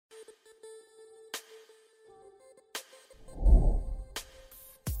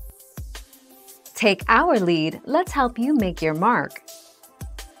Take our lead, let's help you make your mark.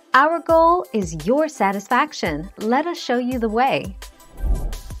 Our goal is your satisfaction. Let us show you the way.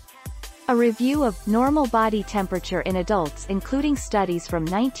 A review of normal body temperature in adults, including studies from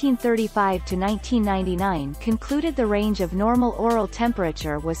 1935 to 1999, concluded the range of normal oral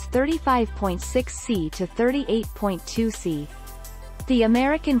temperature was 35.6 C to 38.2 C. The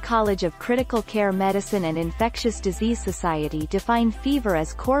American College of Critical Care Medicine and Infectious Disease Society defined fever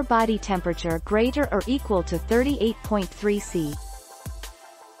as core body temperature greater or equal to 38.3 C.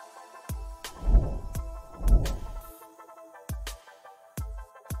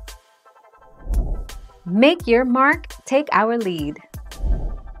 Make your mark, take our lead.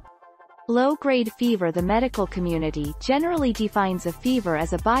 Low-grade fever. The medical community generally defines a fever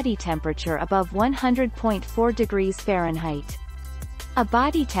as a body temperature above 100.4 degrees Fahrenheit. A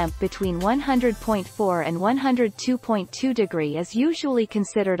body temp between 100.4 and 102.2 degree is usually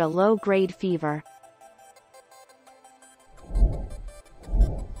considered a low-grade fever.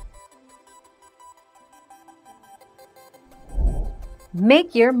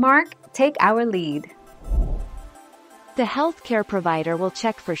 Make your mark, take our lead. The healthcare provider will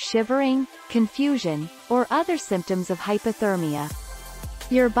check for shivering, confusion, or other symptoms of hypothermia.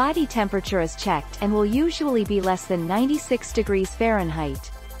 Your body temperature is checked and will usually be less than 96 degrees Fahrenheit,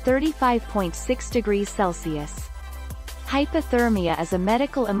 35.6 degrees Celsius. Hypothermia is a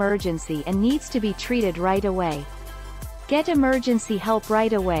medical emergency and needs to be treated right away. Get emergency help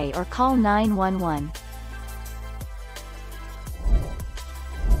right away or call 911.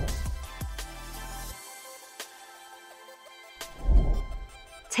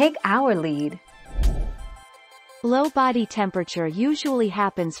 Take our lead. Low body temperature usually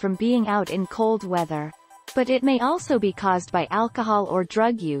happens from being out in cold weather. But it may also be caused by alcohol or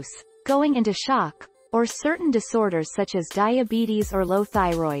drug use, going into shock, or certain disorders such as diabetes or low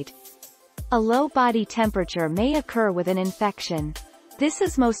thyroid. A low body temperature may occur with an infection. This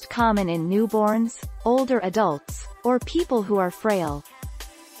is most common in newborns, older adults, or people who are frail.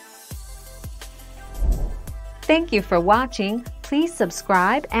 Thank you for watching. Please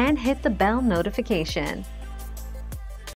subscribe and hit the bell notification.